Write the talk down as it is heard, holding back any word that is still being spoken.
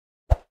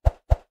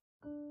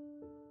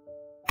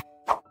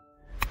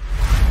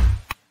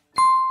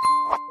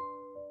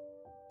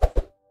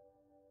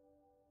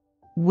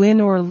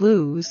Win or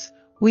lose,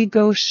 we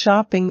go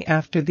shopping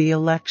after the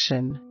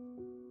election.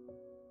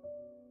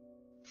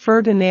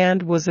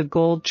 Ferdinand was a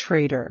gold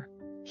trader.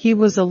 He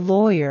was a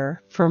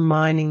lawyer for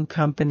mining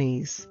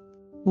companies.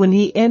 When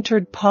he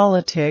entered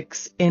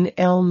politics in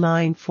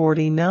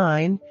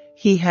 949,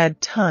 he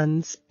had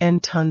tons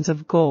and tons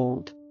of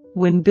gold.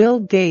 When Bill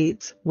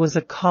Gates was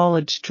a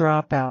college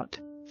dropout,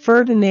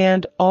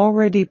 Ferdinand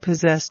already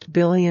possessed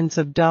billions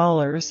of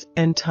dollars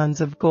and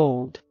tons of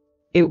gold.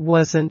 It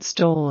wasn't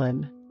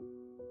stolen.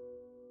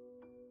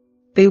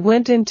 They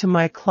went into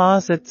my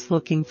closets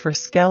looking for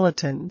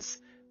skeletons,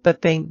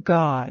 but thank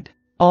God,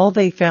 all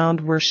they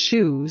found were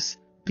shoes,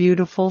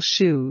 beautiful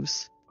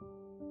shoes.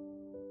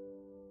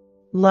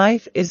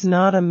 Life is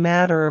not a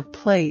matter of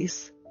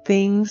place,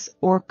 things,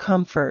 or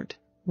comfort.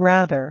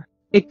 Rather,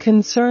 it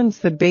concerns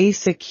the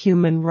basic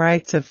human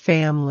rights of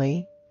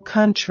family,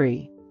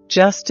 country,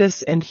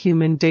 justice, and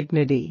human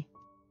dignity.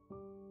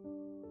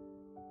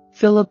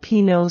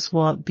 Filipinos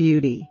want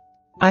beauty.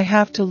 I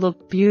have to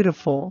look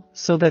beautiful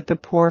so that the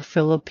poor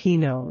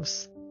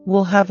Filipinos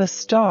will have a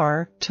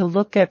star to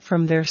look at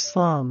from their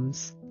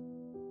slums.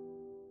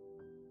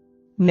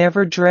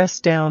 Never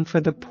dress down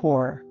for the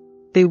poor.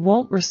 They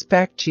won't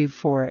respect you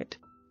for it.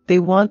 They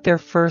want their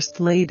first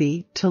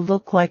lady to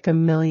look like $1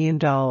 million.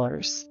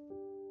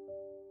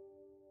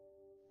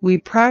 We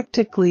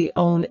practically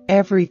own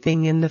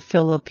everything in the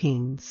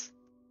Philippines.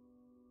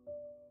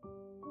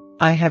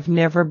 I have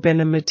never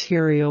been a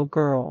material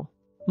girl.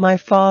 My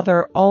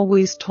father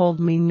always told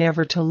me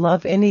never to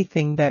love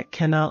anything that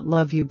cannot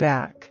love you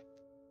back.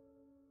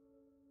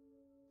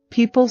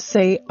 People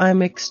say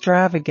I'm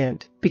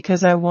extravagant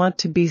because I want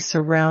to be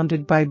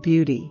surrounded by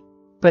beauty.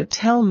 But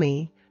tell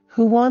me,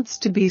 who wants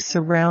to be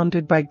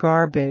surrounded by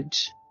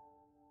garbage?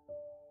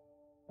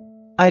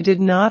 I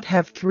did not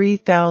have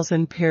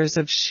 3,000 pairs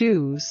of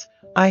shoes,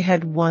 I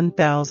had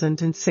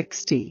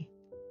 1,060.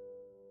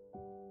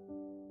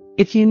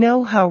 If you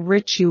know how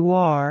rich you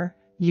are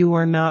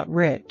not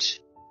rich.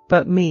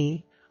 But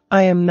me,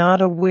 I am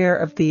not aware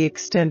of the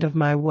extent of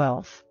my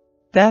wealth.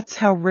 That's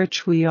how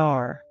rich we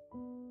are.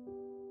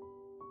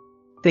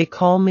 They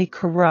call me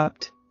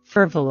corrupt,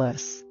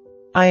 frivolous.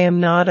 I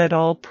am not at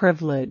all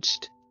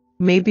privileged.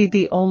 Maybe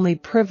the only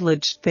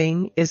privileged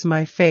thing is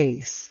my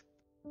face.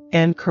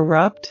 And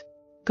corrupt?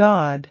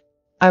 God,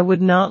 I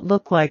would not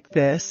look like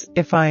this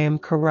if I am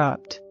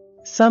corrupt.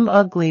 Some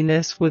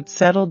ugliness would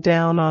settle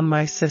down on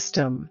my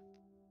system.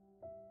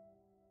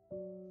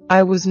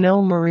 I was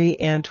no Marie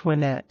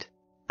Antoinette.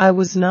 I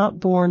was not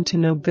born to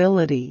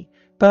nobility,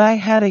 but I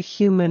had a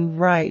human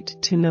right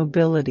to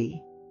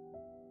nobility.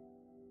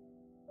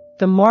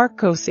 The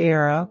Marcos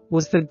era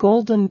was the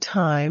golden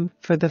time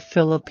for the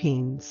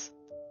Philippines.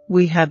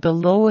 We had the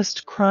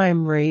lowest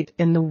crime rate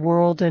in the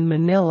world in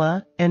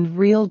Manila and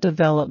real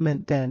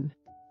development then.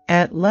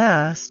 At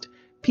last,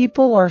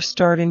 people are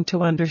starting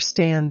to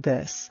understand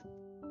this.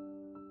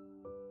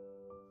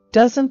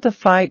 Doesn't the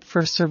fight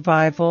for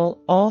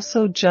survival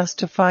also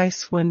justify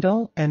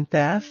swindle and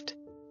theft?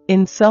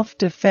 In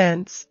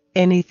self-defense,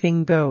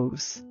 anything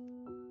goes.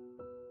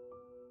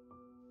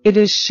 It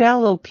is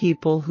shallow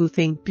people who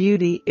think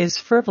beauty is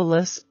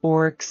frivolous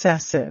or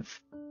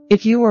excessive.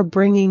 If you are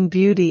bringing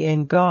beauty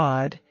in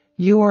God,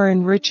 you are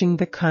enriching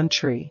the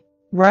country.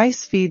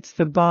 Rice feeds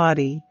the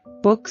body,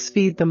 books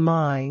feed the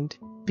mind,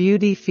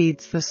 beauty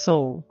feeds the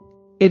soul.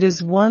 It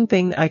is one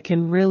thing I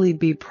can really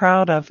be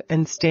proud of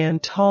and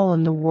stand tall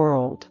in the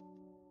world.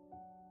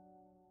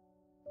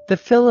 The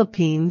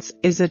Philippines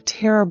is a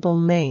terrible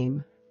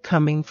name,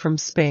 coming from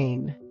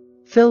Spain.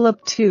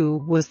 Philip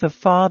II was the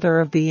father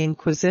of the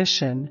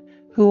Inquisition,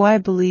 who I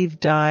believe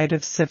died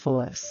of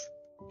syphilis.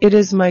 It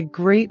is my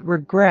great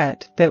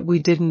regret that we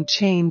didn't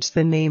change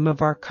the name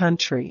of our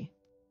country.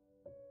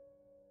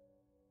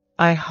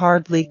 I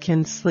hardly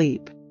can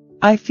sleep.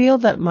 I feel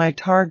that my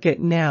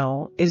target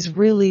now is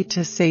really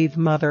to save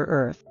Mother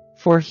Earth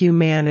for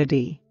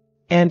humanity,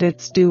 and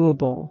it's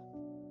doable.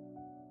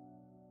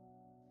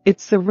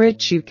 It's the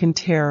rich you can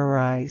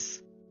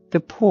terrorize. The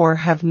poor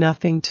have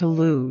nothing to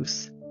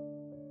lose.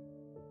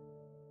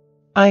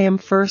 I am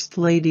First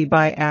Lady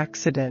by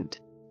accident.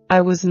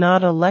 I was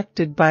not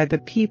elected by the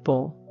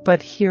people,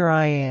 but here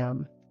I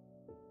am.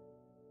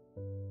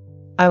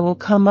 I will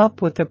come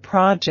up with a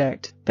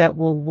project that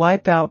will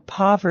wipe out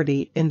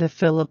poverty in the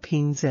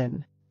Philippines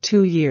in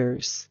 2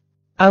 years.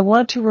 I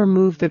want to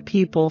remove the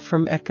people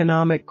from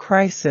economic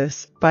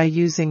crisis by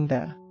using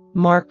the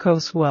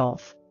Marcos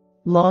wealth.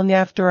 Long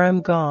after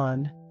I'm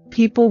gone,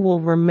 people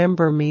will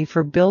remember me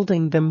for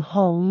building them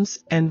homes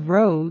and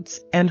roads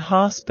and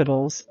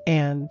hospitals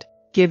and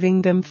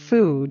giving them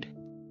food.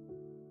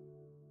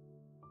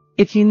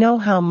 If you know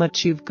how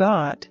much you've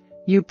got,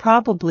 you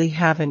probably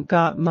haven't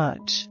got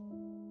much.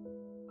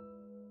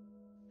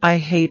 I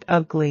hate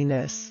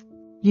ugliness.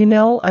 You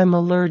know I'm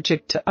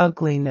allergic to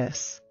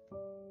ugliness.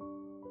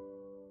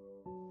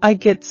 I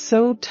get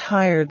so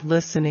tired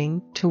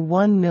listening to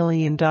 $1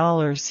 million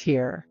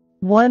here,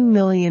 $1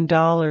 million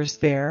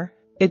there,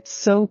 it's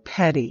so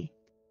petty.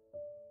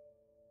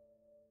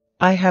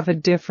 I have a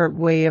different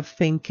way of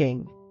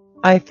thinking.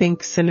 I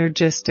think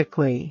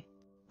synergistically.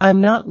 I'm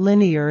not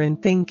linear in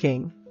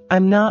thinking.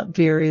 I'm not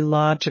very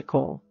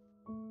logical.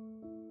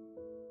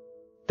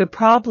 The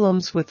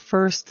problems with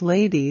first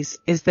ladies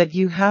is that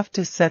you have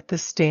to set the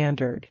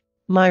standard.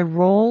 My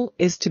role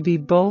is to be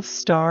both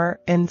star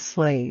and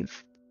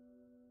slave.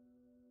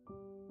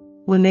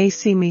 When they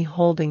see me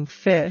holding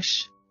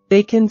fish,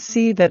 they can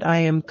see that I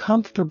am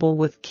comfortable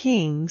with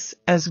kings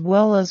as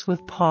well as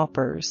with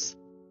paupers.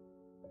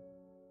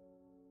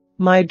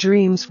 My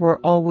dreams were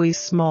always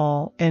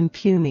small and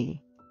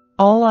puny.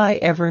 All I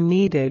ever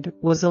needed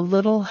was a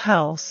little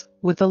house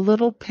with a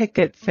little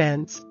picket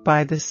fence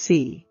by the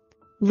sea.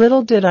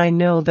 Little did I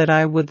know that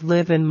I would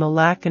live in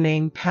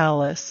Malacanang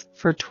Palace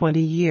for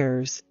 20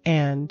 years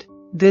and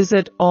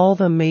visit all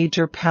the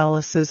major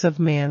palaces of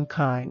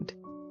mankind,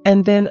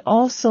 and then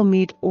also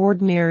meet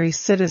ordinary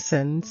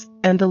citizens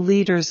and the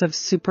leaders of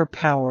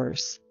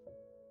superpowers.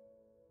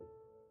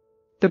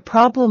 The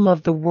problem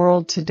of the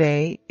world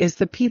today is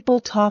the people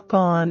talk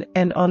on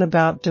and on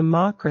about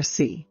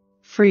democracy,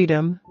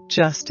 freedom,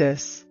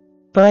 justice.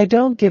 But I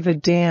don't give a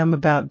damn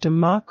about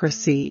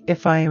democracy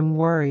if I am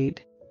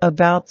worried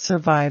about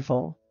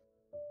survival.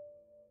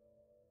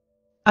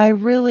 I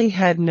really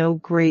had no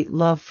great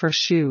love for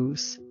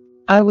shoes.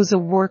 I was a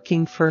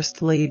working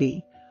first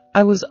lady.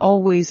 I was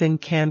always in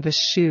canvas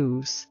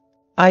shoes.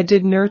 I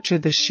did nurture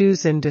the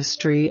shoes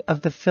industry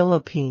of the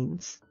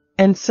Philippines.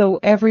 And so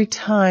every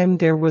time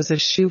there was a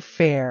shoe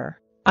fair,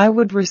 I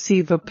would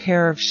receive a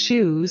pair of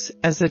shoes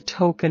as a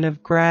token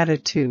of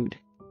gratitude.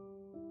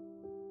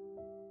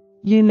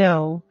 You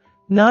know,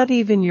 not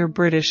even your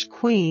British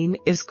Queen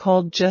is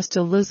called just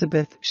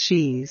Elizabeth,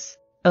 she's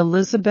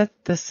Elizabeth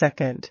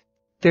II.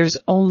 There's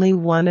only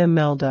one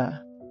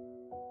Imelda.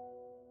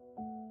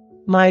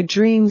 My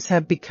dreams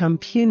have become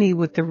puny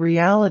with the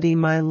reality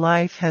my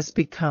life has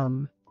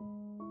become.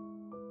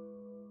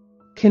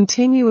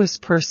 Continuous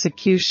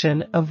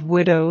persecution of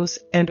widows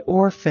and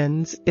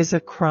orphans is a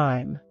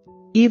crime.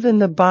 Even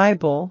the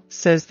Bible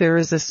says there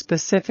is a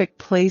specific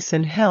place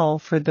in hell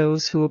for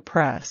those who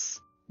oppress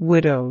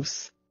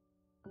widows.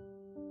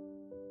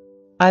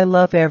 I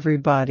love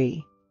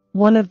everybody.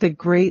 One of the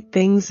great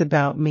things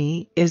about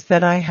me is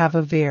that I have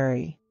a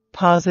very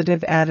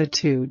positive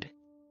attitude.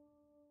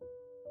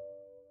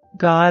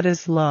 God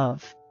is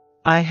love.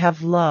 I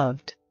have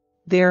loved.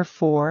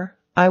 Therefore,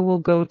 I will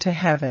go to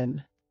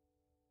heaven.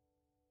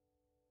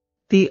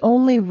 The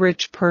only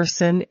rich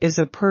person is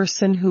a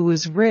person who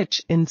is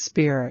rich in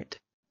spirit.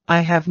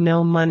 I have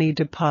no money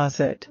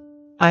deposit.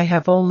 I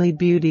have only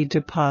beauty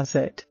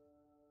deposit.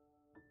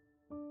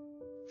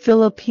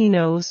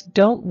 Filipinos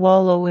don't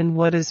wallow in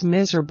what is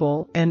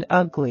miserable and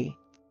ugly.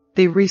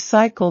 They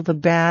recycle the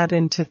bad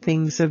into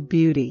things of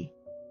beauty.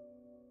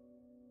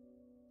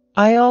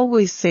 I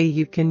always say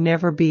you can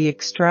never be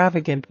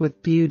extravagant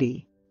with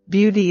beauty.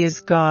 Beauty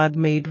is God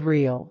made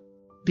real.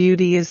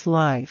 Beauty is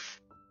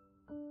life.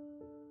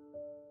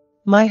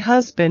 My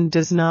husband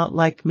does not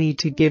like me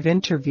to give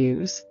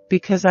interviews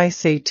because I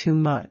say too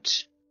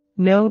much.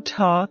 No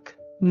talk,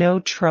 no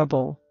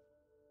trouble.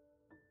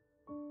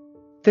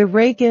 The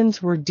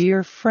Reagans were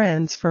dear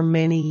friends for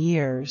many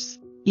years.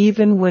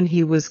 Even when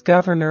he was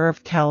governor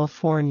of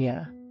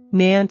California,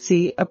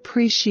 Nancy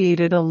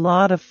appreciated a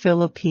lot of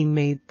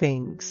Philippine-made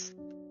things.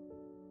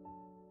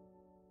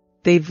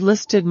 They've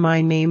listed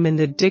my name in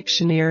the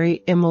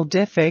dictionary.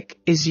 Ɪmeldific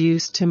is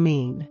used to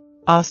mean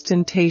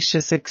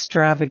ostentatious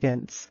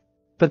extravagance,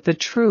 but the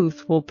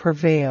truth will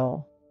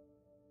prevail.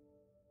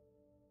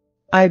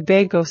 I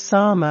beg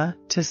Osama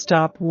to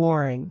stop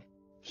warring.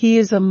 He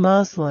is a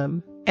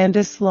Muslim, and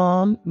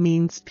Islam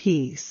means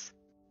peace.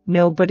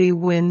 Nobody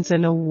wins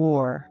in a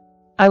war.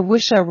 I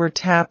wish I were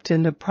tapped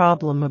in the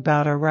problem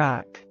about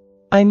Iraq.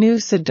 I knew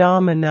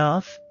Saddam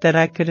enough that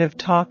I could have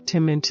talked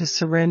him into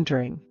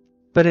surrendering.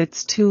 But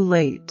it's too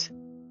late.